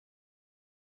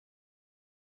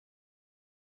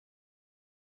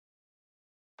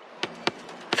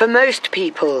For most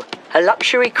people, a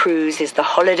luxury cruise is the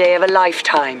holiday of a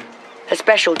lifetime, a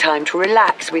special time to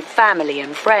relax with family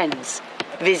and friends,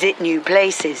 visit new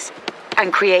places,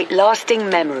 and create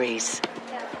lasting memories.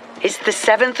 It's the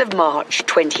 7th of March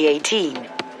 2018,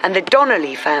 and the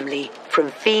Donnelly family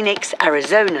from Phoenix,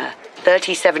 Arizona,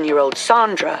 37-year-old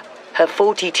Sandra, her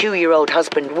 42-year-old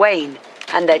husband Wayne,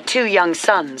 and their 2 young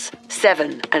sons,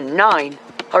 7 and 9,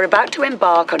 are about to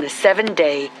embark on a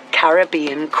 7-day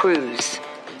Caribbean cruise.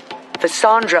 For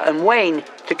Sandra and Wayne,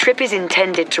 the trip is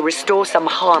intended to restore some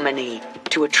harmony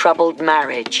to a troubled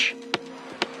marriage.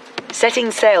 Setting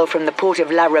sail from the port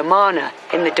of La Romana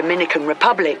in the Dominican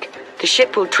Republic, the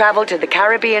ship will travel to the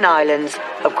Caribbean islands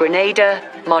of Grenada,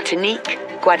 Martinique,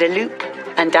 Guadeloupe,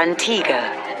 and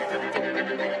Antigua.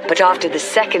 But after the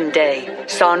 2nd day,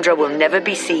 Sandra will never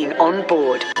be seen on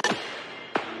board,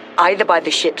 either by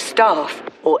the ship's staff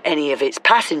or any of its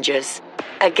passengers,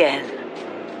 again.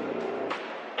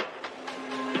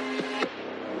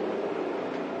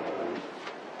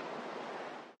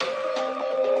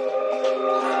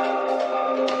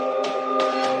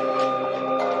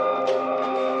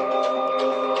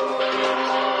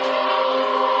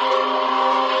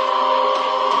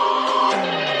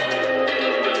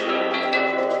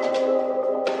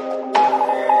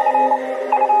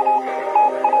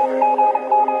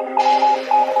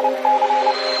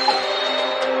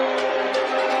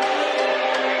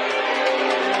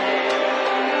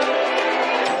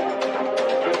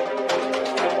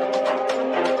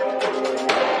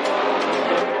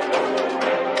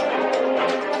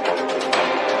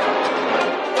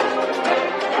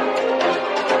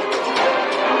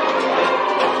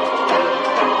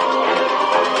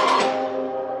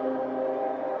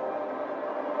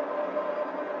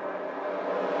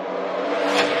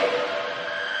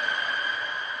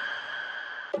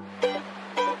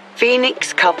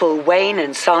 Phoenix couple Wayne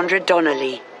and Sandra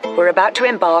Donnelly were about to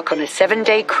embark on a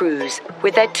 7-day cruise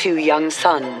with their 2 young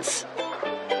sons.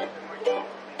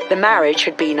 The marriage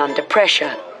had been under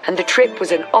pressure, and the trip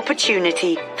was an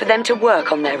opportunity for them to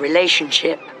work on their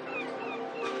relationship.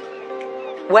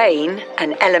 Wayne,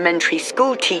 an elementary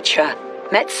school teacher,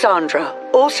 met Sandra,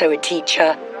 also a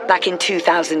teacher, back in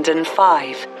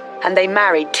 2005, and they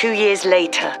married 2 years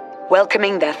later,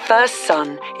 welcoming their first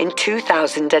son in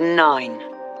 2009.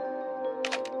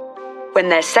 When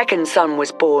their second son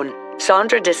was born,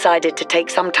 Sandra decided to take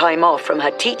some time off from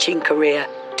her teaching career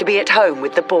to be at home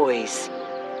with the boys.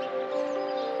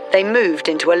 They moved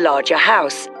into a larger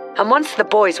house, and once the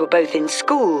boys were both in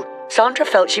school, Sandra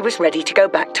felt she was ready to go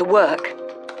back to work.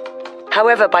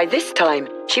 However, by this time,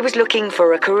 she was looking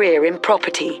for a career in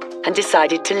property and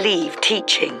decided to leave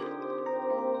teaching.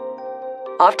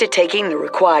 After taking the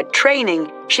required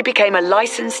training, she became a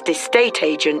licensed estate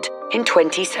agent in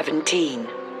 2017.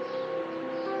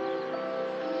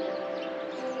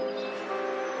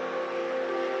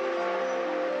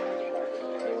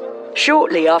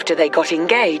 Shortly after they got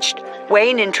engaged,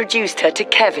 Wayne introduced her to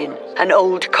Kevin, an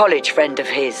old college friend of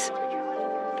his.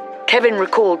 Kevin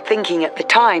recalled thinking at the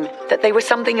time that they were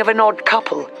something of an odd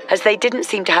couple, as they didn't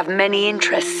seem to have many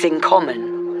interests in common.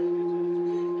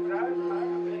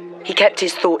 He kept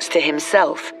his thoughts to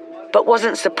himself, but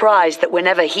wasn't surprised that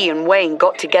whenever he and Wayne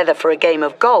got together for a game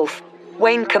of golf,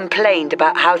 Wayne complained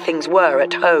about how things were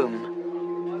at home.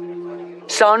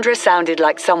 Sandra sounded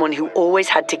like someone who always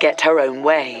had to get her own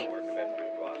way.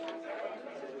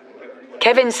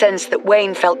 Kevin sensed that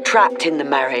Wayne felt trapped in the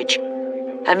marriage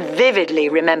and vividly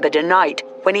remembered a night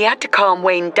when he had to calm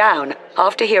Wayne down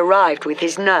after he arrived with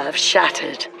his nerves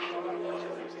shattered.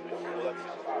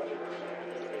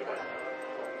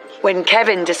 When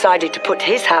Kevin decided to put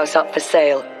his house up for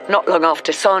sale, not long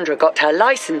after Sandra got her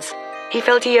license, he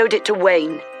felt he owed it to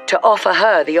Wayne to offer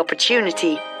her the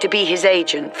opportunity to be his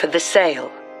agent for the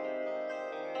sale.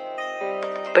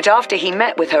 But after he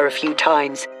met with her a few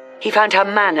times, he found her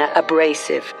manner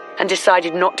abrasive and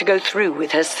decided not to go through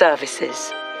with her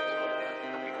services.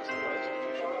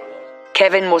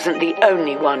 Kevin wasn't the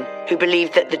only one who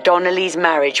believed that the Donnellys'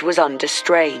 marriage was under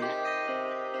strain.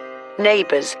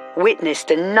 Neighbours witnessed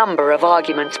a number of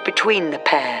arguments between the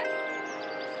pair.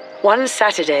 One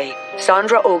Saturday,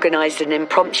 Sandra organised an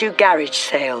impromptu garage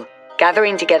sale,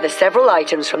 gathering together several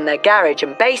items from their garage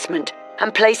and basement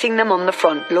and placing them on the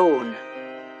front lawn.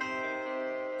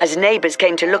 As neighbours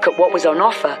came to look at what was on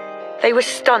offer, they were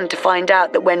stunned to find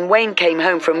out that when Wayne came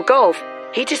home from golf,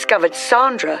 he discovered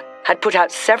Sandra had put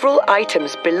out several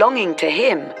items belonging to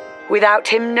him without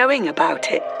him knowing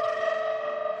about it.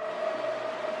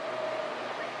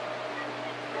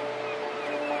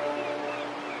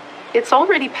 It's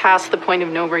already past the point of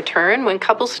no return when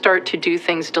couples start to do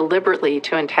things deliberately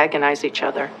to antagonize each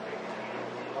other.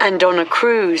 And on a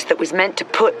cruise that was meant to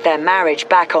put their marriage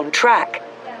back on track,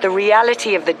 the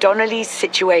reality of the Donnellys'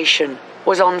 situation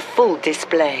was on full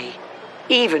display,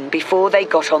 even before they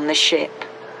got on the ship.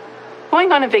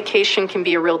 Going on a vacation can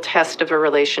be a real test of a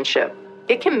relationship.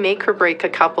 It can make or break a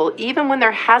couple even when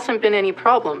there hasn't been any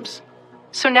problems.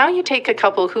 So now you take a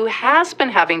couple who has been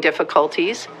having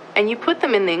difficulties and you put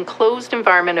them in the enclosed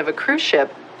environment of a cruise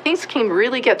ship, things can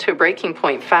really get to a breaking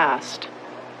point fast.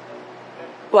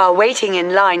 While waiting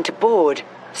in line to board,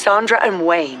 Sandra and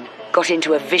Wayne got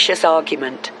into a vicious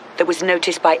argument that was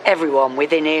noticed by everyone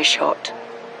within earshot.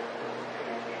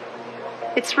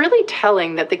 It's really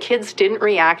telling that the kids didn't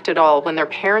react at all when their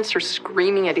parents are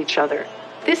screaming at each other.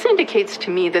 This indicates to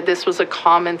me that this was a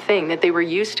common thing, that they were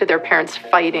used to their parents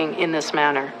fighting in this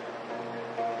manner.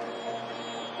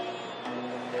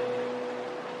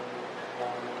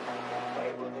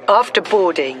 After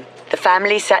boarding, the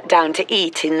family sat down to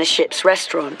eat in the ship's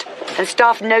restaurant, and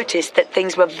staff noticed that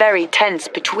things were very tense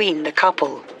between the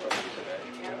couple.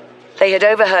 They had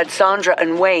overheard Sandra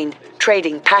and Wayne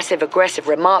trading passive-aggressive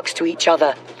remarks to each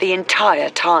other the entire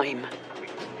time.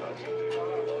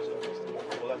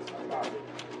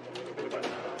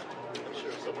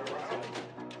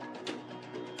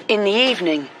 In the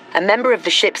evening, a member of the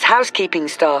ship's housekeeping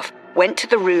staff went to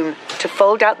the room to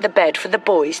fold out the bed for the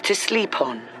boys to sleep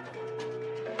on.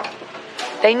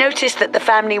 They noticed that the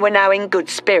family were now in good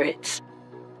spirits,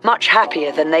 much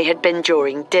happier than they had been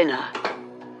during dinner.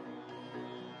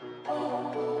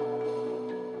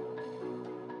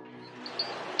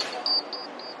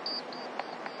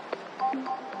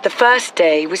 The first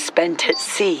day was spent at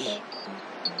sea.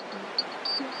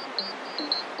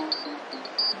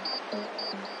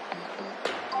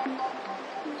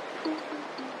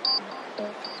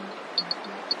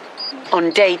 On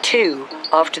day 2,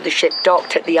 after the ship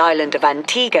docked at the island of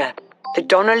Antigua, the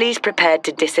Donnellys prepared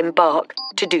to disembark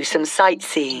to do some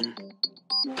sightseeing.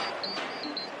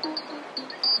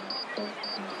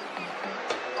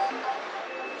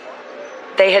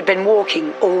 They had been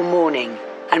walking all morning,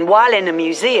 and while in a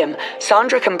museum,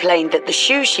 Sandra complained that the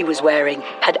shoes she was wearing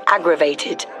had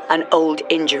aggravated an old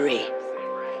injury.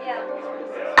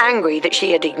 Angry that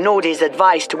she had ignored his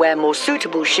advice to wear more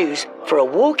suitable shoes for a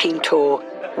walking tour,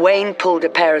 Wayne pulled a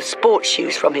pair of sports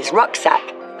shoes from his rucksack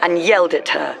and yelled at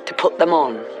her to put them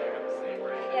on.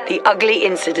 The ugly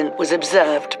incident was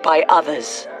observed by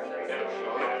others.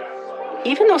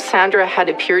 Even though Sandra had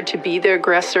appeared to be the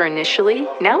aggressor initially,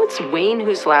 now it's Wayne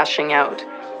who's lashing out.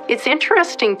 It's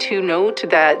interesting to note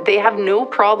that they have no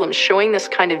problem showing this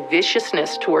kind of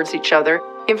viciousness towards each other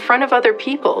in front of other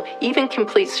people, even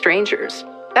complete strangers.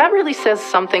 That really says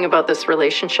something about this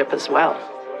relationship as well.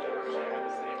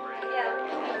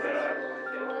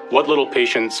 What little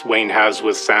patience Wayne has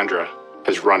with Sandra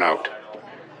has run out.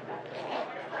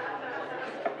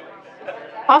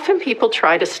 Often people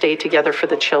try to stay together for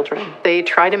the children. They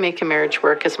try to make a marriage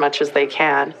work as much as they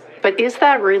can. But is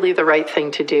that really the right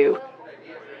thing to do?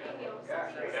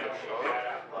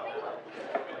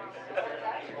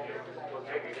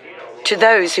 To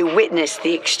those who witnessed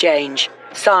the exchange,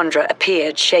 Sandra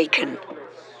appeared shaken.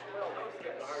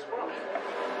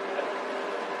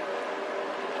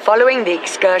 Following the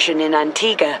excursion in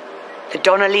Antigua, the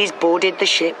Donnellys boarded the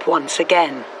ship once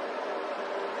again.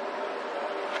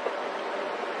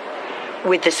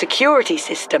 With the security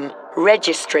system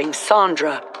registering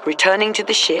Sandra returning to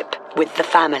the ship with the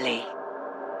family.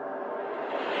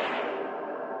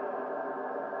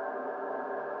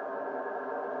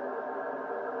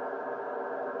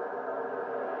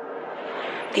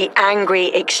 The angry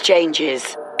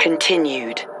exchanges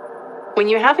continued. When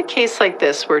you have a case like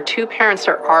this where two parents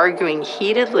are arguing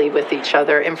heatedly with each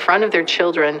other in front of their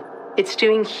children, it's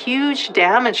doing huge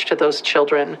damage to those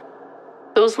children.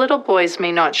 Those little boys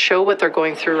may not show what they're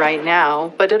going through right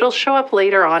now, but it'll show up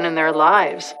later on in their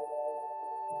lives.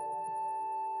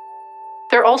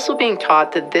 They're also being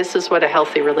taught that this is what a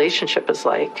healthy relationship is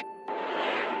like.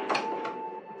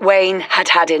 Wayne had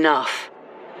had enough.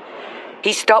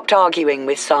 He stopped arguing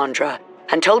with Sandra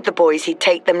and told the boys he'd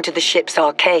take them to the ship's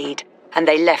arcade, and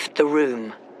they left the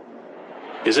room.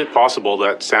 Is it possible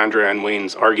that Sandra and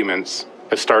Wayne's arguments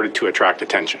have started to attract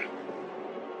attention?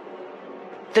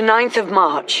 The 9th of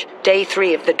March, day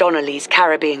 3 of the Donnellys'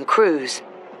 Caribbean cruise,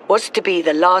 was to be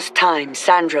the last time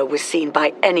Sandra was seen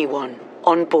by anyone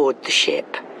on board the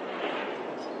ship.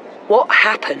 What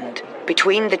happened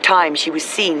between the time she was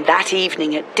seen that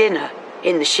evening at dinner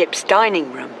in the ship's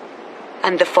dining room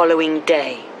and the following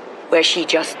day, where she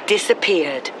just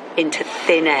disappeared into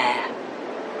thin air?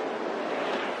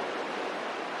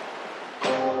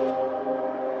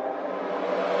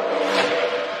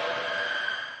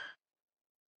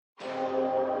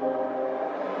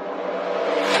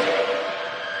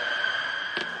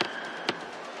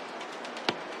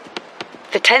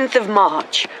 10th of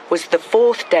March was the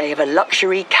 4th day of a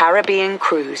luxury Caribbean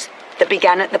cruise that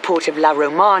began at the port of La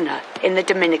Romana in the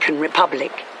Dominican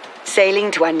Republic,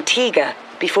 sailing to Antigua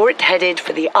before it headed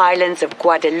for the islands of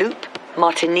Guadeloupe,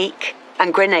 Martinique,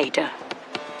 and Grenada.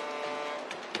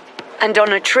 And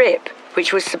on a trip,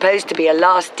 which was supposed to be a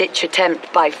last-ditch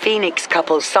attempt by Phoenix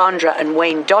couple Sandra and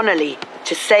Wayne Donnelly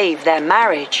to save their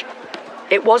marriage,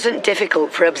 it wasn't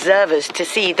difficult for observers to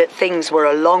see that things were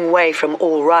a long way from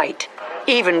all right,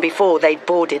 even before they'd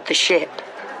boarded the ship.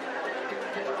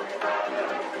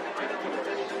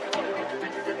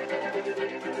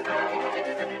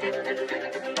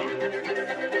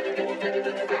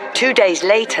 Two days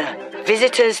later,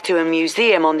 visitors to a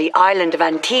museum on the island of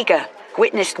Antigua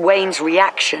witnessed Wayne's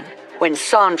reaction when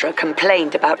Sandra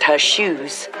complained about her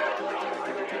shoes.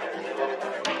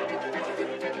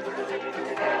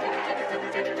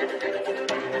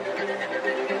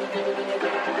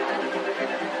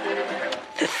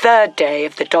 The third day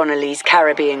of the Donnellys'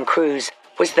 Caribbean cruise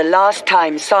was the last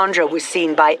time Sandra was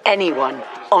seen by anyone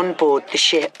on board the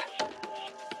ship.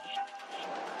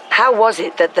 How was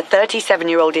it that the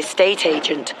 37-year-old estate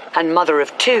agent and mother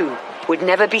of two would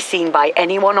never be seen by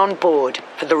anyone on board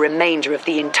for the remainder of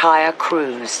the entire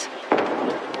cruise?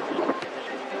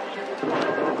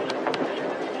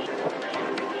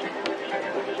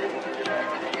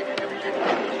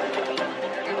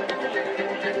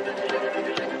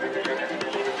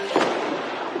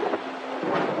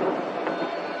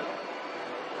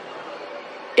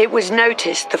 It was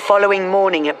noticed the following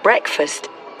morning at breakfast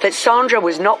that Sandra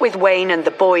was not with Wayne and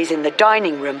the boys in the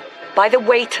dining room by the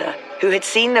waiter who had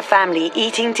seen the family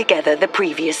eating together the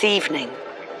previous evening.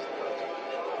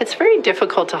 It's very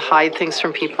difficult to hide things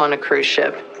from people on a cruise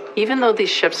ship. Even though these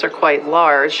ships are quite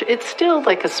large, it's still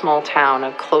like a small town,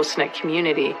 a close-knit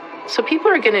community. So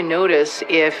people are going to notice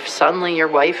if suddenly your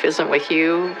wife isn't with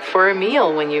you for a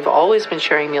meal when you've always been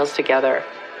sharing meals together.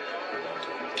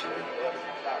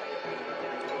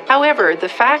 However, the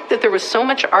fact that there was so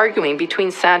much arguing between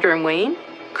Sandra and Wayne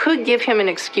could give him an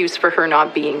excuse for her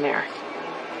not being there.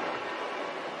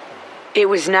 It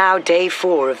was now day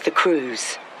 4 of the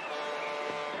cruise.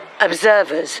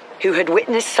 Observers who had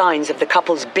witnessed signs of the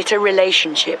couple's bitter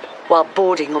relationship while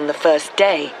boarding on the first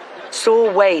day saw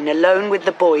Wayne alone with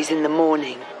the boys in the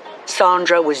morning.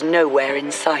 Sandra was nowhere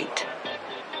in sight.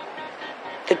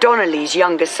 The Donnellys'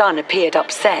 younger son appeared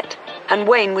upset, and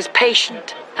Wayne was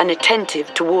patient and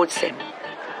attentive towards him.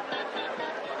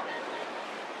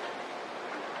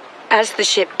 As the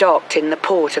ship docked in the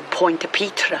port of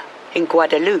Pointe-à-Pitre in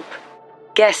Guadeloupe,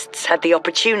 guests had the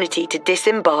opportunity to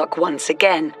disembark once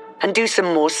again and do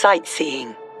some more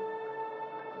sightseeing.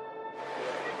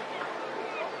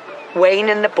 Wayne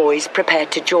and the boys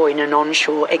prepared to join an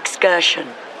onshore excursion.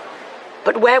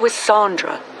 But where was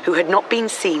Sandra, who had not been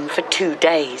seen for 2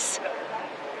 days?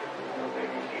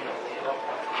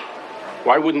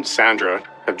 Why wouldn't Sandra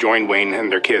have joined Wayne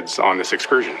and their kids on this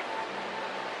excursion?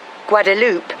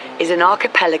 Guadeloupe is an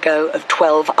archipelago of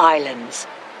 12 islands,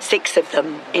 6 of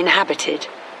them inhabited,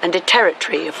 and a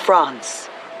territory of France.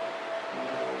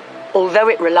 Although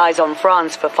it relies on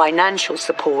France for financial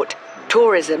support,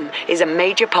 tourism is a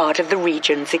major part of the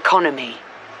region's economy.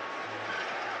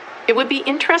 It would be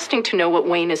interesting to know what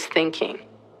Wayne is thinking.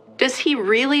 Does he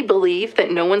really believe that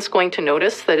no one's going to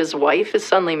notice that his wife is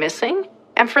suddenly missing?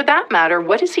 And for that matter,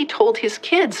 what has he told his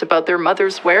kids about their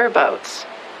mother's whereabouts?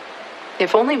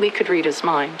 If only we could read his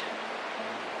mind.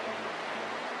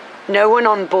 No one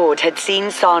on board had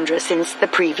seen Sandra since the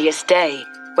previous day,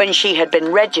 when she had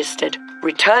been registered,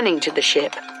 returning to the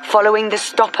ship following the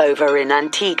stopover in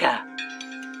Antigua.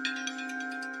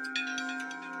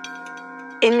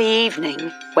 In the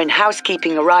evening, when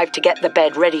housekeeping arrived to get the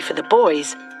bed ready for the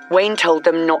boys, Wayne told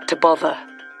them not to bother.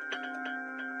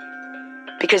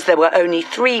 Because there were only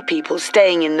 3 people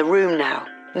staying in the room now,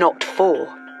 not 4,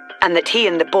 and that he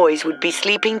and the boys would be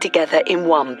sleeping together in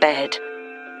one bed.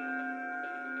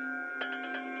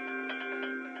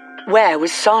 Where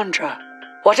was Sandra?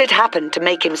 What had happened to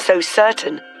make him so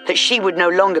certain that she would no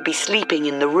longer be sleeping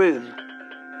in the room?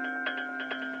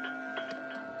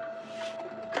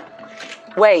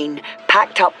 Wayne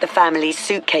packed up the family's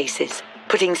suitcases,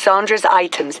 putting Sandra's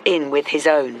items in with his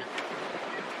own.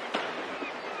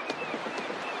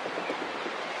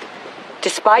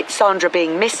 Despite Sandra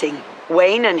being missing,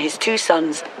 Wayne and his 2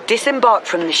 sons disembarked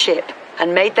from the ship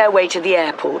and made their way to the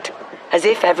airport, as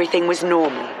if everything was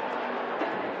normal.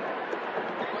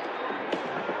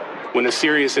 When a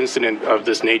serious incident of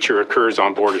this nature occurs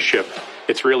on board a ship,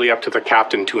 it's really up to the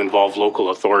captain to involve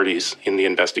local authorities in the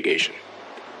investigation.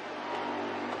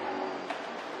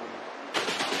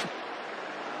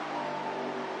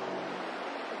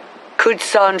 Could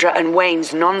Sandra and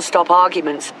Wayne's non-stop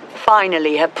arguments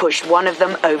finally have pushed one of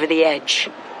them over the edge?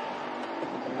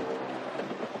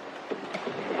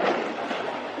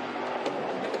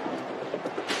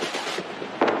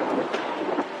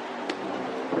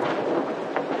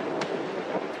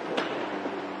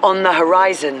 On the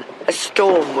horizon, a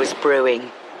storm was brewing.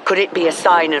 Could it be a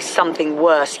sign of something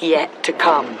worse yet to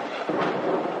come?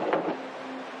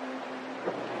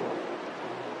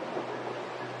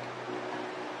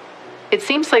 It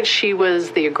seems like she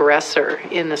was the aggressor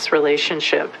in this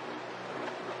relationship.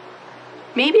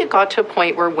 Maybe it got to a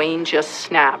point where Wayne just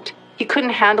snapped. He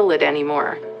couldn't handle it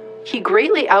anymore. He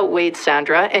greatly outweighed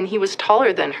Sandra, and he was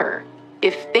taller than her.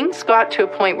 If things got to a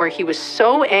point where he was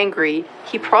so angry,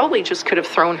 he probably just could have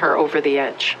thrown her over the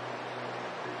edge.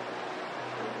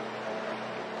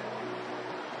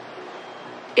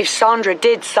 If Sandra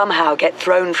did somehow get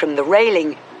thrown from the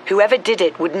railing, whoever did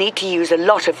it would need to use a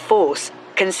lot of force,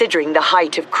 considering the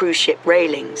height of cruise ship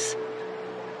railings.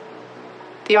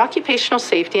 The Occupational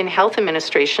Safety and Health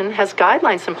Administration has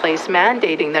guidelines in place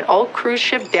mandating that all cruise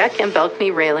ship deck and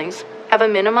balcony railings have a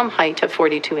minimum height of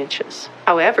 42 inches.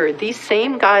 However, these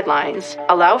same guidelines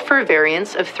allow for a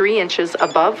variance of 3 inches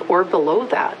above or below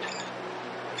that.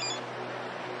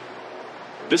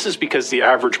 This is because the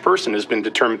average person has been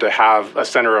determined to have a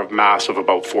center of mass of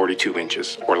about 42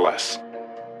 inches or less.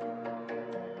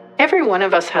 Every one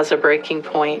of us has a breaking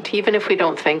point, even if we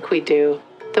don't think we do.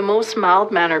 The most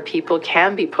mild-mannered people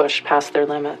can be pushed past their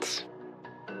limits.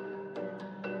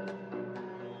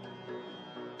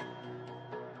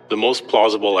 The most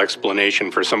plausible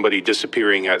explanation for somebody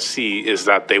disappearing at sea is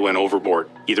that they went overboard,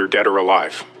 either dead or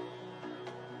alive.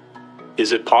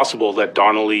 Is it possible that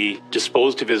Donnelly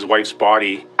disposed of his wife's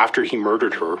body after he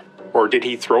murdered her, or did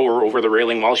he throw her over the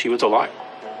railing while she was alive?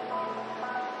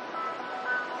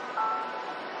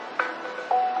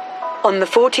 On the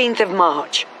 14th of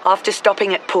March, after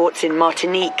stopping at ports in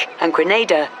Martinique and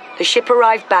Grenada, the ship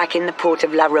arrived back in the port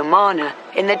of La Romana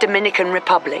in the Dominican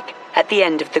Republic at the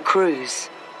end of the cruise.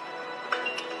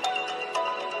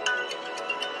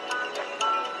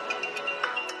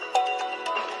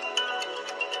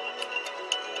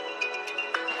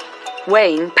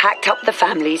 Wayne packed up the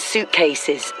family's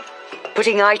suitcases,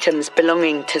 putting items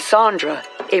belonging to Sandra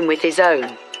in with his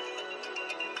own.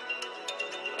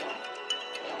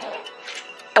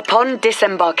 Upon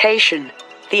disembarkation,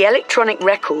 the electronic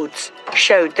records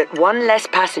showed that one less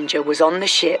passenger was on the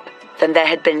ship than there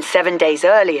had been 7 days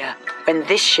earlier when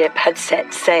this ship had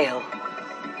set sail.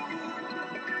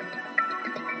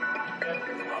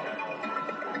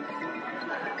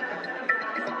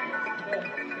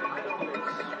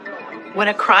 When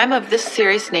a crime of this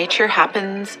serious nature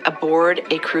happens aboard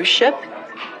a cruise ship,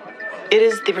 it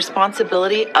is the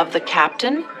responsibility of the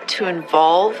captain to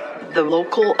involve the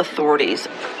local authorities.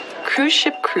 Cruise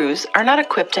ship crews are not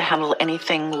equipped to handle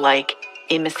anything like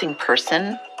a missing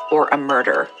person or a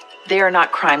murder. They are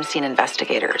not crime scene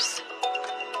investigators.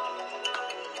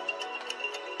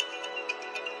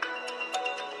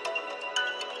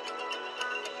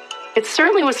 It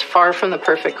certainly was far from the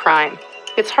perfect crime.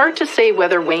 It's hard to say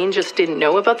whether Wayne just didn't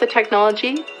know about the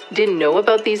technology, didn't know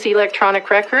about these electronic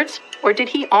records, or did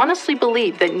he honestly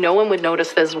believe that no one would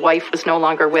notice that his wife was no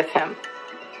longer with him?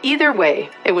 Either way,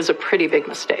 it was a pretty big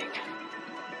mistake.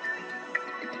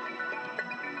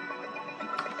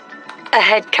 A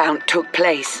head count took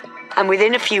place, and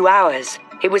within a few hours,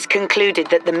 it was concluded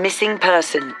that the missing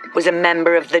person was a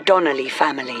member of the Donnelly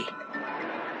family.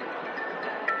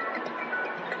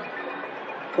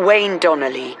 Wayne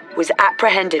Donnelly was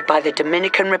apprehended by the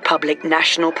Dominican Republic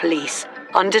National Police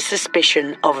under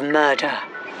suspicion of murder.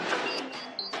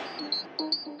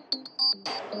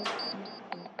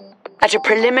 At a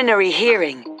preliminary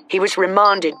hearing, he was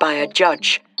remanded by a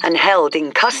judge and held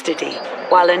in custody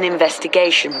while an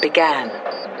investigation began.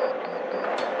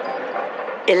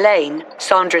 Elaine,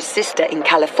 Sandra's sister in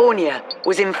California,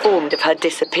 was informed of her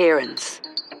disappearance.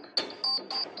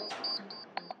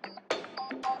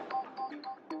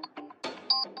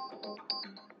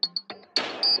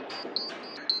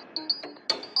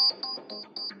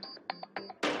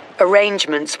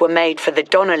 Arrangements were made for the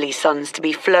Donnelly sons to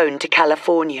be flown to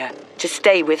California to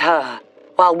stay with her,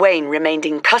 while Wayne remained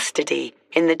in custody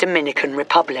in the Dominican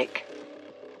Republic.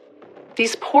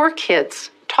 These poor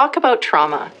kids, talk about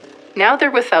trauma. Now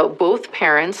they're without both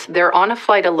parents, they're on a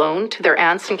flight alone to their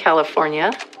aunts in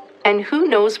California, and who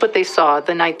knows what they saw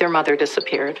the night their mother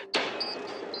disappeared.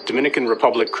 Dominican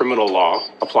Republic criminal law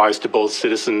applies to both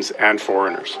citizens and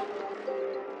foreigners.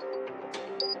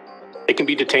 They can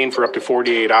be detained for up to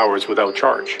 48 hours without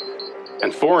charge,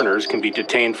 and foreigners can be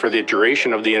detained for the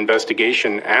duration of the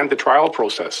investigation and the trial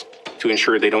process. to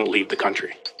ensure they don't leave the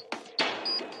country.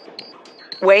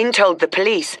 Wayne told the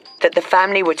police that the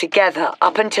family were together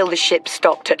up until the ship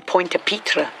stopped at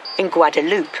Pointe-à-Pitre in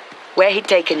Guadeloupe, where he'd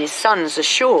taken his sons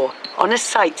ashore on a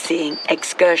sightseeing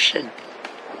excursion.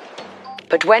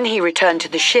 But when he returned to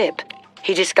the ship,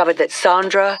 he discovered that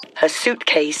Sandra, her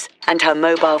suitcase, and her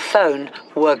mobile phone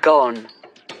were gone,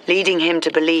 leading him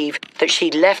to believe that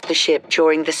she'd left the ship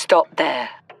during the stop there.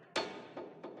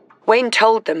 Wayne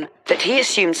told them that he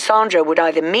assumed Sandra would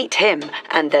either meet him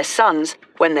and their sons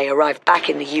when they arrived back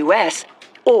in the US,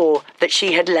 or that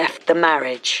she had left the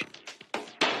marriage.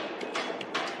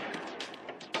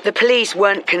 The police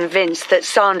weren't convinced that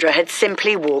Sandra had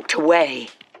simply walked away.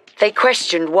 They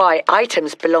questioned why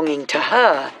items belonging to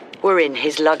her were in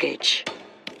his luggage.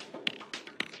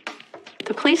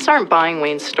 The police aren't buying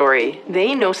Wayne's story.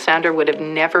 They know Sandra would have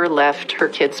never left her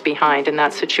kids behind in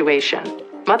that situation.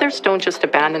 Mothers don't just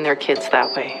abandon their kids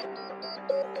that way.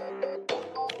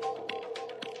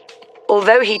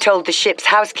 Although he told the ship's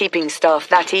housekeeping staff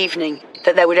that evening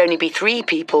that there would only be 3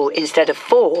 people instead of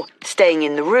 4 staying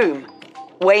in the room,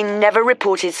 Wayne never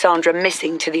reported Sandra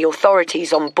missing to the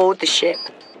authorities on board the ship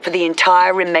for the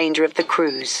entire remainder of the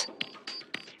cruise.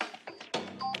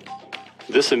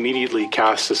 This immediately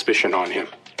cast suspicion on him.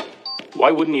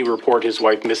 Why wouldn't he report his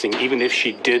wife missing even if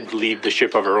she did leave the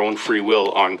ship of her own free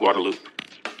will on Guadeloupe?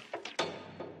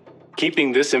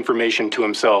 Keeping this information to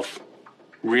himself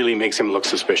really makes him look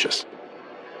suspicious.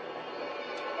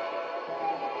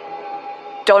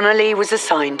 Donnelly was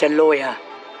assigned a lawyer.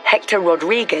 Hector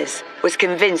Rodriguez was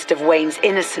convinced of Wayne's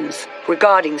innocence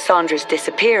regarding Sandra's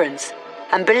disappearance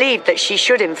and believed that she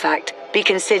should in fact be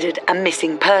considered a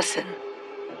missing person.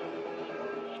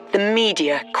 The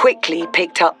media quickly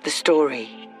picked up the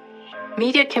story.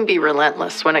 Media can be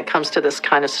relentless when it comes to this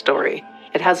kind of story.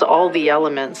 It has all the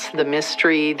elements, the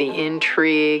mystery, the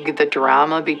intrigue, the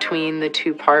drama between the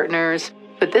 2 partners,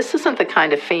 but this isn't the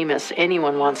kind of famous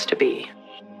anyone wants to be.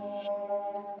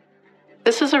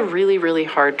 This is a really, really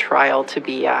hard trial to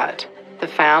be at. The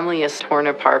family is torn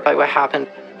apart by what happened.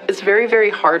 It's very, very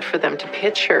hard for them to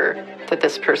picture that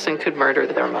this person could murder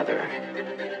their mother.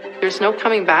 There's no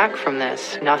coming back from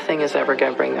this. Nothing is ever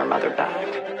going to bring their mother back.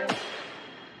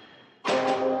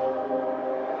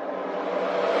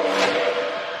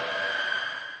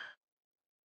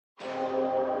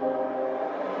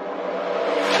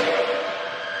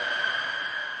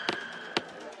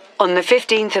 On the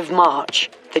 15th of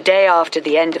March, the day after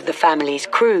the end of the family's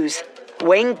cruise,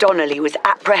 Wayne Donnelly was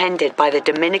apprehended by the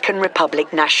Dominican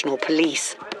Republic National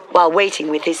Police while waiting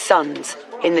with his sons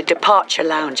in the departure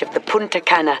lounge of the Punta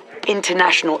Cana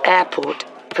International Airport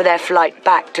for their flight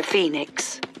back to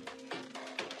Phoenix.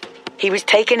 He was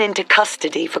taken into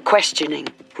custody for questioning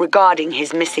regarding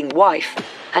his missing wife,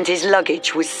 and his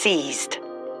luggage was seized.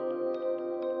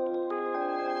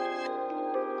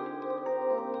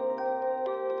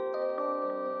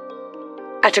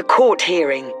 At a court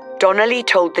hearing, Donnelly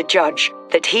told the judge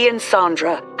that he and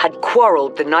Sandra had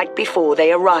quarreled the night before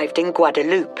they arrived in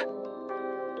Guadeloupe.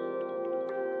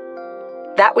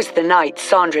 That was the night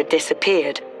Sandra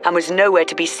disappeared and was nowhere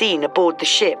to be seen aboard the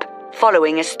ship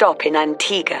following a stop in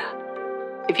Antigua.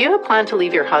 If you have planned to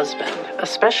leave your husband,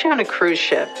 especially on a cruise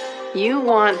ship, you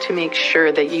want to make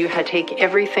sure that you take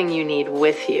everything you need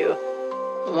with you.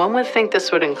 One would think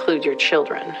this would include your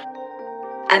children.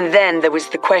 And then there was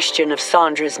the question of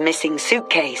Sandra's missing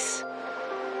suitcase.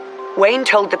 Wayne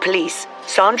told the police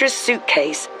Sandra's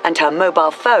suitcase and her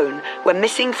mobile phone were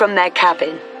missing from their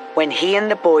cabin when he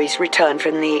and the boys returned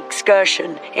from the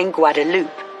excursion in Guadeloupe,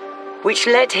 which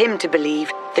led him to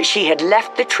believe that she had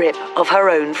left the trip of her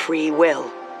own free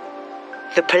will.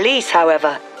 The police,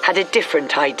 however, had a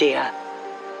different idea.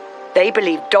 They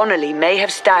believed Donnelly may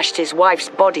have stashed his wife's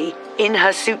body in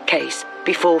her suitcase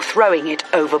before throwing it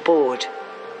overboard.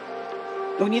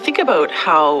 When you think about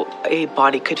how a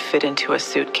body could fit into a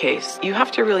suitcase, you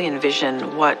have to really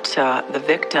envision what the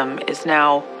victim is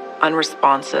now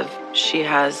unresponsive. She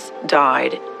has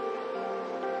died.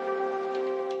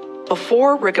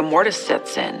 Before rigor mortis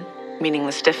sets in, meaning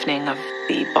the stiffening of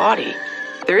the body,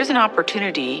 there is an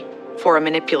opportunity for a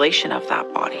manipulation of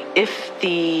that body. If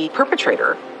the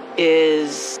perpetrator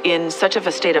is in such of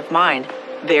a state of mind,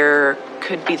 there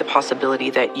could be the possibility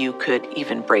that you could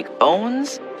even break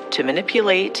bones to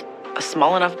manipulate a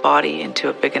small enough body into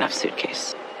a big enough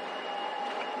suitcase.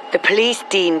 The police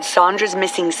deemed Sandra's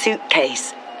missing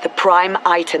suitcase the prime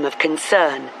item of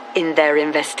concern in their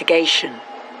investigation.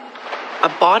 A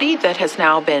body that has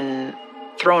now been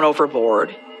thrown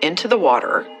overboard into the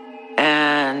water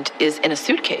and is in a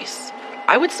suitcase.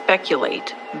 I would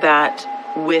speculate that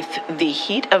with the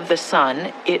heat of the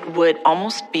sun, it would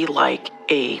almost be like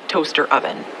a toaster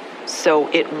oven. So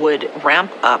it would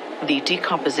ramp up the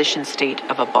decomposition state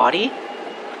of a body,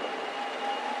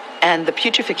 and the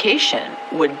putrefaction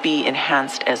would be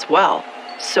enhanced as well.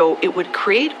 So it would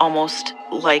create almost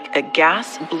like a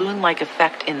gas balloon-like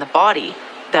effect in the body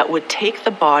that would take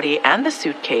the body and the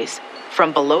suitcase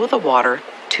from below the water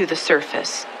to the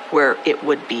surface, where it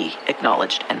would be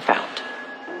acknowledged and found.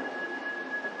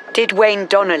 Did Wayne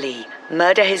Donnelly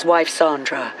murder his wife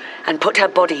Sandra and put her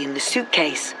body in the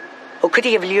suitcase? Or could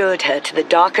he have lured her to the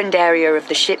darkened area of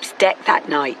the ship's deck that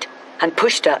night and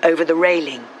pushed her over the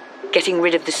railing, getting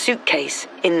rid of the suitcase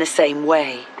in the same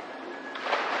way?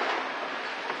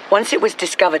 Once it was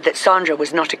discovered that Sandra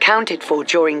was not accounted for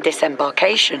during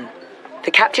disembarkation,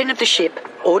 the captain of the ship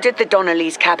ordered the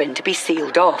Donnellys' cabin to be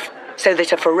sealed off so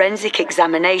that a forensic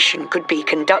examination could be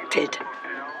conducted.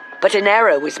 But an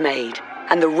error was made,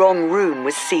 and the wrong room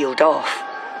was sealed off.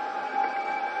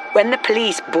 When the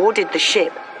police boarded the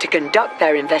ship to conduct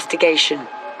their investigation,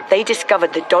 they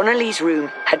discovered that Donnelly's room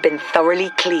had been thoroughly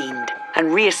cleaned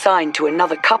and reassigned to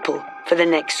another couple for the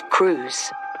next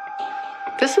cruise.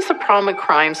 This is a problem with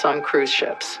crimes on cruise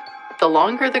ships. The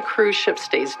longer the cruise ship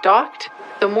stays docked,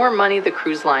 the more money the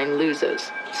cruise line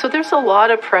loses. So there's a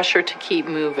lot of pressure to keep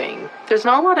moving. There's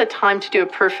not a lot of time to do a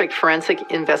perfect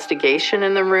forensic investigation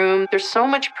in the room. There's so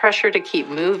much pressure to keep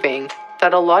moving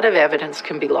that a lot of evidence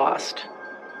can be lost.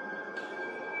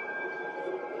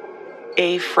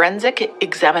 A forensic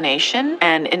examination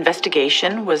and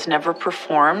investigation was never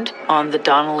performed on the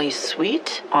Donnelly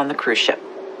suite on the cruise ship.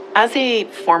 As a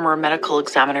former medical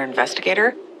examiner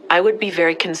investigator, I would be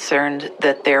very concerned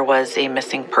that there was a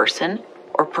missing person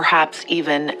or perhaps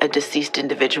even a deceased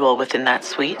individual within that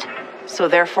suite. So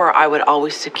therefore, I would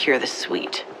always secure the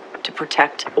suite to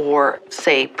protect or,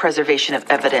 say, preservation of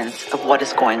evidence of what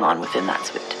is going on within that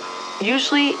suite.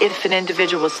 Usually, if an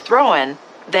individual was thrown,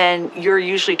 then you're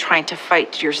usually trying to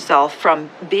fight yourself from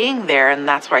being there, and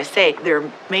that's why I say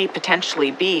there may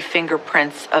potentially be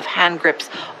fingerprints of hand grips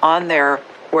on there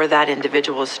where that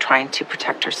individual is trying to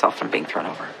protect herself from being thrown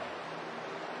over.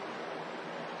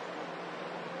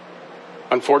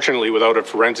 Unfortunately, without a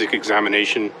forensic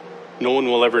examination, no one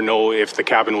will ever know if the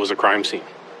cabin was a crime scene.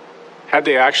 Had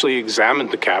they actually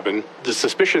examined the cabin, the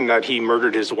suspicion that he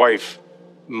murdered his wife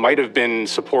might have been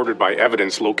supported by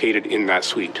evidence located in that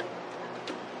suite.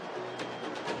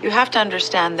 You have to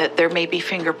understand that there may be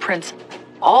fingerprints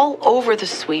all over the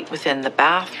suite, within the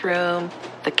bathroom,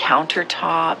 the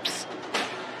countertops,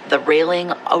 the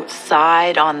railing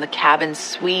outside on the cabin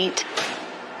suite.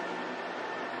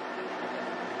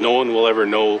 No one will ever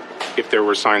know if there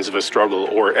were signs of a struggle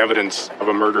or evidence of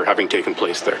a murder having taken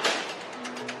place there.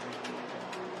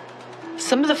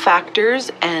 Some of the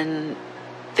factors and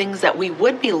things that we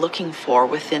would be looking for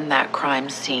within that crime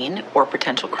scene or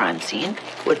potential crime scene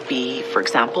would be, for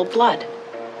example, blood.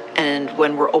 And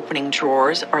when we're opening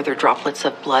drawers, are there droplets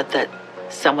of blood that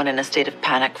someone in a state of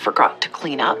panic forgot to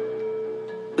clean up?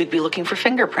 We'd be looking for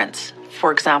fingerprints.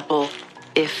 For example,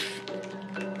 if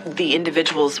the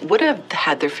individuals would have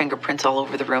had their fingerprints all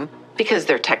over the room because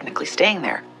they're technically staying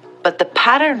there, but the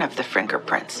pattern of the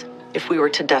fingerprints, if we were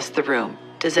to dust the room,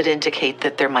 does it indicate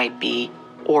that there might be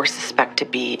or suspect to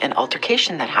be an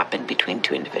altercation that happened between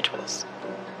two individuals?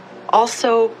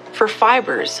 Also, for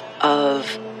fibers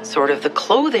of sort of the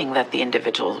clothing that the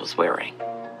individual was wearing,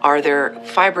 are there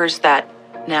fibers that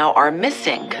now are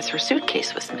missing because her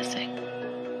suitcase was missing?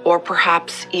 Or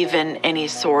perhaps even any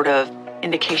sort of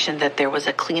indication that there was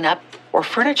a cleanup or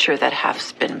furniture that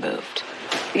has been moved.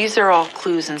 These are all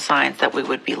clues and signs that we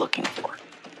would be looking for.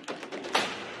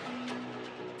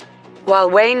 While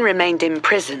Wayne remained in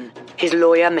prison, his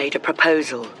lawyer made a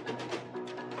proposal.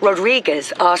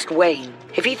 Rodriguez asked Wayne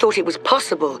if he thought it was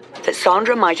possible that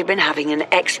Sandra might have been having an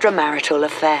extramarital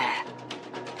affair.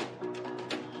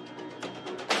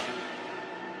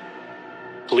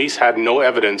 Police had no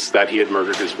evidence that he had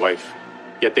murdered his wife,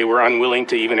 yet they were unwilling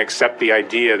to even accept the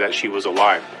idea that she was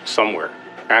alive somewhere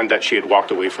and that she had walked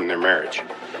away from their marriage.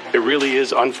 It really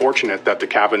is unfortunate that the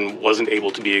cabin wasn't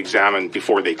able to be examined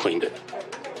before they cleaned it.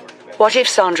 What if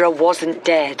Sandra wasn't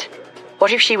dead?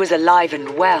 What if she was alive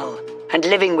and well and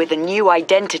living with a new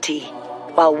identity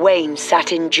while Wayne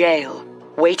sat in jail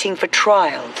waiting for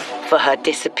trial for her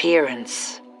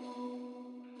disappearance?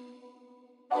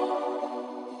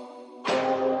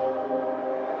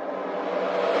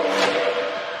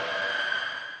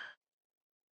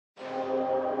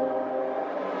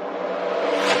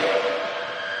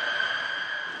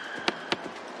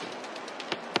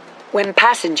 When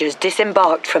passengers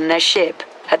disembarked from their ship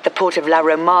at the port of La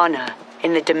Romana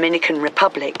in the Dominican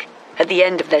Republic, at the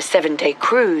end of their 7-day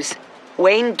cruise,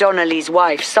 Wayne Donnelly's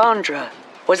wife, Sandra,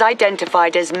 was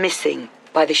identified as missing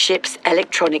by the ship's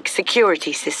electronic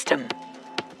security system.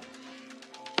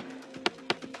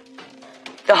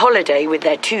 The holiday with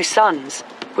their 2 sons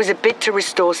was a bid to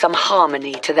restore some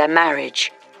harmony to their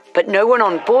marriage, but no one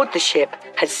on board the ship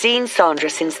had seen Sandra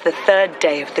since the 3rd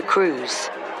day of the cruise.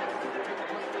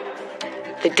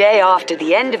 The day after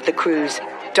the end of the cruise,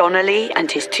 Donnelly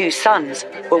and his 2 sons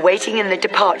were waiting in the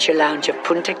departure lounge of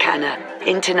Punta Cana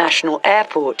International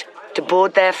Airport to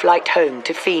board their flight home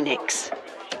to Phoenix.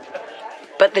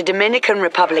 But the Dominican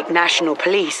Republic National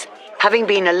Police, having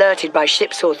been alerted by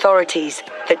ship's authorities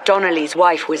that Donnelly's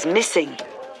wife was missing,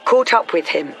 caught up with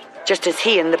him just as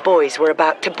he and the boys were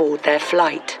about to board their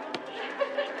flight.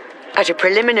 At a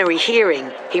preliminary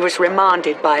hearing, he was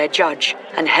remanded by a judge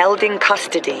and held in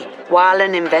custody while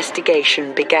an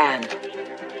investigation began.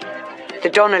 The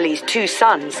Donnellys' 2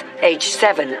 sons, aged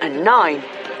 7 and 9,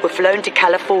 were flown to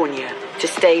California to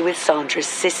stay with Sandra's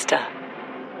sister.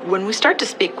 When we start to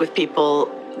speak with people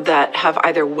that have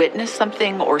either witnessed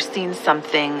something or seen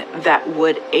something that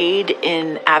would aid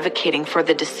in advocating for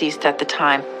the deceased at the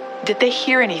time, did they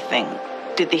hear anything?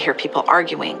 Did they hear people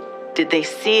arguing? Did they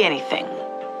see anything?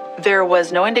 There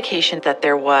was no indication that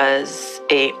there was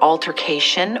an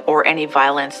altercation or any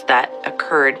violence that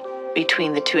occurred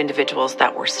between the 2 individuals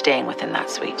that were staying within that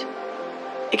suite.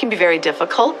 It can be very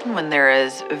difficult when there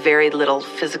is very little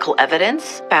physical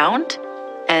evidence found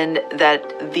and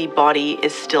that the body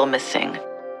is still missing.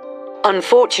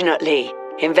 Unfortunately,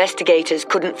 investigators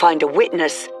couldn't find a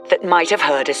witness that might have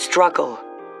heard a struggle.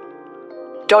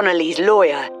 Donnelly's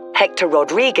lawyer, Hector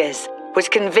Rodriguez, was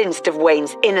convinced of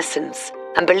Wayne's innocence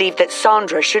and believed that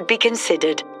Sandra should be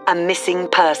considered a missing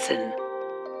person.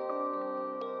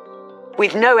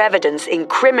 With no evidence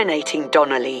incriminating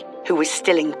Donnelly, who was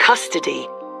still in custody,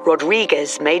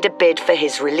 Rodriguez made a bid for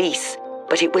his release,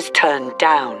 but it was turned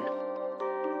down.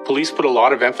 Police put a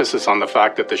lot of emphasis on the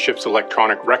fact that the ship's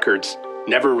electronic records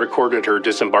never recorded her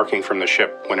disembarking from the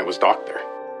ship when it was docked there.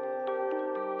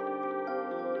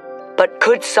 But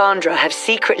could Sandra have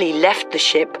secretly left the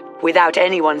ship without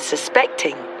anyone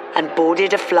suspecting and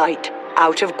boarded a flight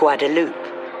out of Guadeloupe?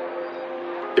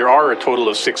 There are a total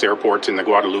of 6 airports in the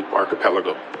Guadeloupe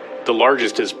archipelago. The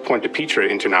largest is Pointe Pitre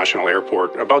International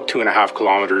Airport, about 2.5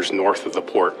 kilometers north of the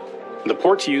port. The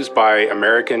port's used by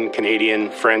American,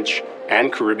 Canadian, French,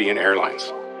 and Caribbean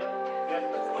airlines.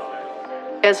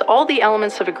 As all the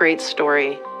elements of a great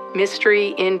story,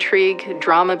 mystery, intrigue,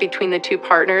 drama between the 2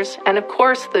 partners, and of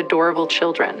course the adorable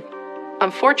children.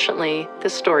 Unfortunately, the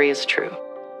story is true.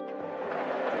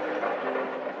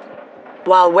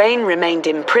 While Wayne remained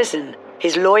in prison,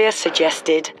 his lawyer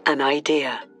suggested an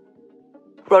idea.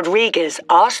 Rodriguez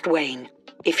asked Wayne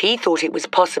if he thought it was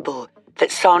possible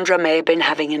that Sandra may have been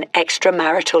having an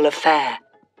extramarital affair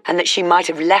and that she might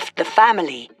have left the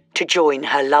family to join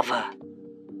her lover.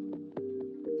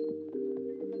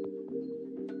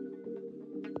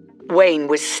 Wayne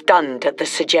was stunned at the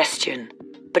suggestion,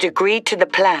 but agreed to the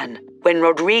plan when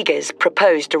Rodriguez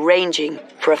proposed arranging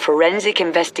for a forensic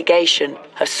investigation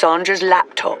of Sandra's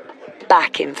laptop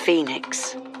back in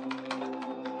Phoenix.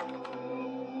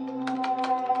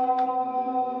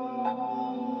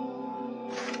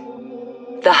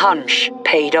 The hunch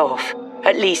paid off,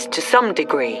 at least to some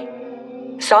degree.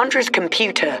 Sandra's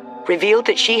computer revealed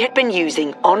that she had been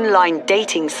using online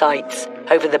dating sites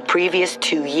over the previous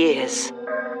 2 years.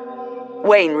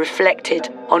 Wayne reflected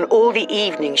on all the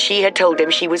evenings she had told him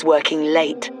she was working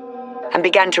late and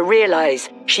began to realize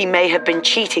she may have been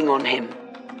cheating on him.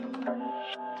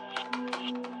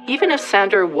 Even if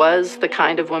Sandra was the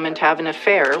kind of woman to have an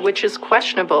affair, which is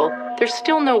questionable, there's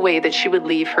still no way that she would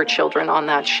leave her children on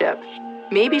that ship.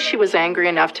 Maybe she was angry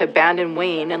enough to abandon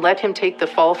Wayne and let him take the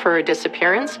fall for her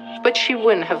disappearance, but she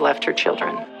wouldn't have left her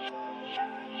children.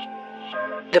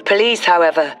 The police,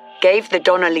 however, gave the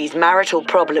Donnellys' marital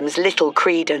problems little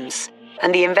credence,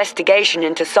 and the investigation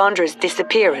into Sandra's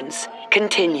disappearance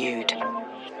continued.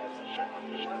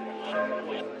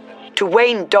 To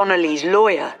Wayne Donnelly's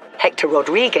lawyer, Hector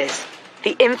Rodriguez,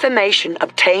 the information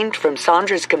obtained from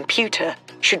Sandra's computer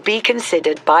should be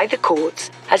considered by the courts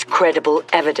as credible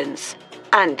evidence,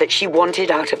 and that she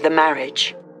wanted out of the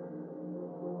marriage.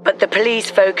 But the police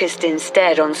focused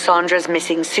instead on Sandra's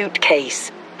missing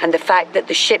suitcase and the fact that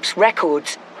the ship's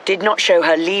records did not show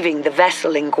her leaving the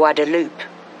vessel in Guadeloupe.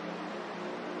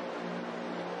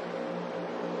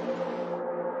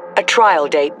 A trial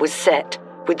date was set,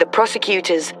 with the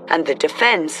prosecutors and the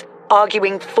defense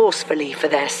arguing forcefully for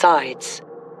their sides.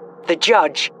 The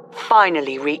judge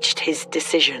finally reached his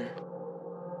decision.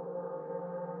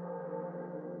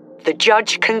 The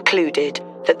judge concluded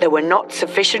that there were not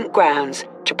sufficient grounds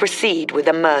to proceed with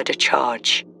a murder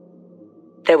charge.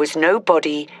 There was no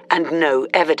body and no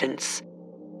evidence.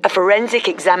 A forensic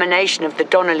examination of the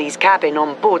Donnellys' cabin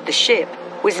on board the ship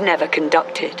was never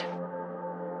conducted.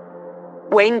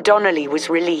 Wayne Donnelly was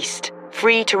released,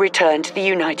 free to return to the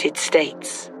United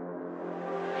States.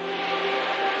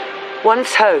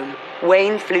 Once home,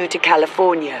 Wayne flew to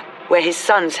California, where his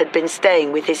sons had been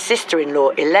staying with his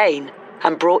sister-in-law Elaine,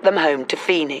 and brought them home to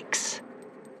Phoenix.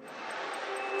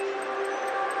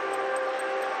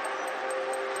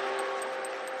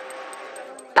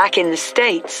 Back in the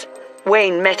States,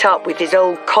 Wayne met up with his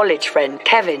old college friend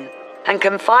Kevin and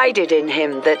confided in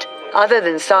him that, other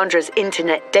than Sandra's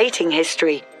internet dating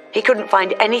history, he couldn't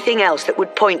find anything else that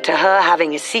would point to her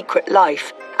having a secret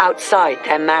life outside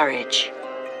their marriage.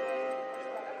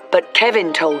 But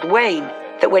Kevin told Wayne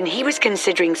that when he was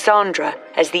considering Sandra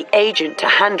as the agent to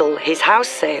handle his house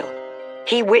sale,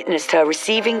 he witnessed her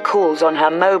receiving calls on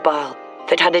her mobile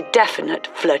that had a definite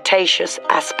flirtatious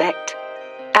aspect.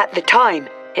 At the time,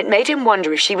 it made him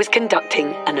wonder if she was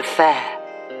conducting an affair.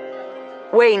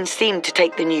 Wayne seemed to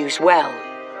take the news well.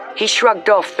 He shrugged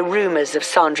off the rumors of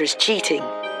Sandra's cheating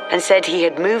and said he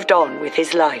had moved on with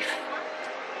his life.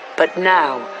 But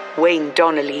now, Wayne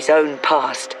Donnelly's own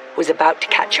past was about to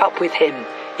catch up with him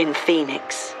in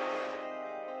Phoenix.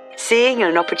 Seeing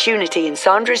an opportunity in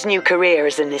Sandra's new career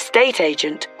as an estate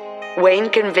agent, Wayne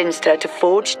convinced her to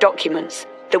forge documents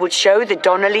that would show the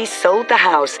Donnellys sold the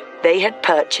house they had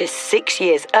purchased 6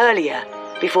 years earlier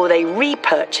before they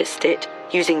repurchased it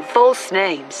using false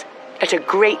names at a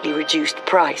greatly reduced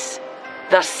price,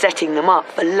 thus setting them up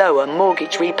for lower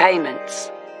mortgage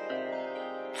repayments.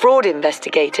 Fraud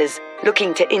investigators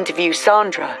looking to interview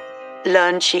Sandra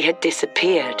learned she had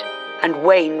disappeared, and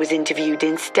Wayne was interviewed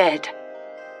instead.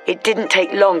 It didn't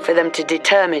take long for them to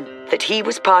determine that he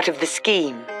was part of the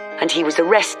scheme, and he was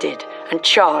arrested and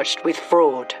charged with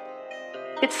fraud.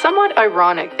 It's somewhat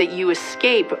ironic that you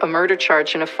escape a murder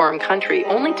charge in a foreign country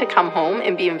only to come home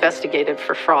and be investigated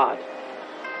for fraud.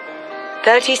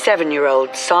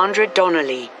 37-year-old Sandra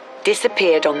Donnelly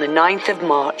disappeared on the 9th of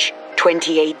March,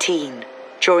 2018,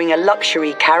 during a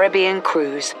luxury Caribbean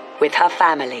cruise with her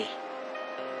family.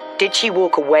 Did she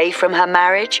walk away from her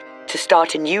marriage to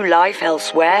start a new life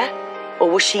elsewhere, or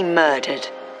was she murdered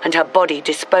and her body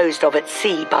disposed of at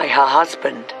sea by her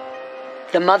husband?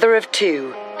 The mother of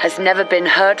two has never been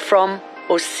heard from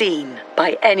or seen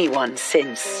by anyone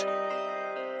since.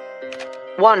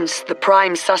 Once the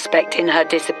prime suspect in her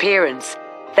disappearance,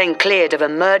 then cleared of a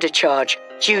murder charge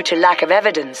due to lack of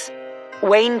evidence,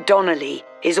 Wayne Donnelly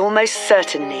is almost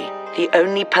certainly the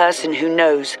only person who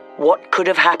knows what could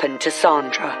have happened to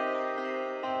Sandra.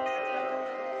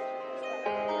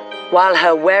 While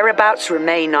her whereabouts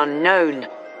remain unknown,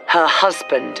 her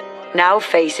husband now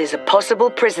faces a possible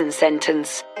prison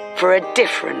sentence for a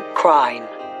different crime.